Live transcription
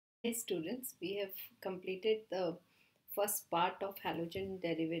Hey students, we have completed the first part of halogen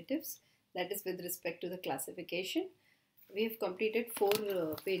derivatives, that is with respect to the classification. We have completed four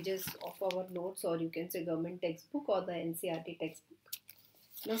pages of our notes, or you can say government textbook or the NCRT textbook.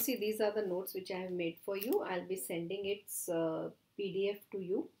 Now see, these are the notes which I have made for you. I'll be sending its PDF to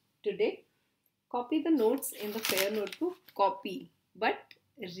you today. Copy the notes in the fair notebook, copy, but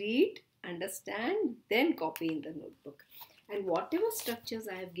read, understand, then copy in the notebook. And whatever structures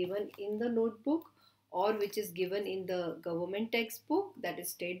I have given in the notebook or which is given in the government textbook, that is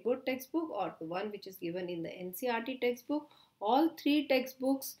state board textbook, or the one which is given in the NCRT textbook, all three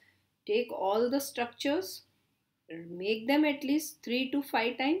textbooks, take all the structures, make them at least 3 to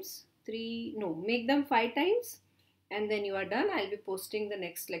 5 times, make them 5 times, and then you are done. I'll be posting the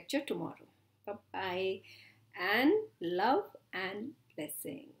next lecture tomorrow. Bye bye, and love and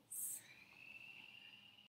blessings.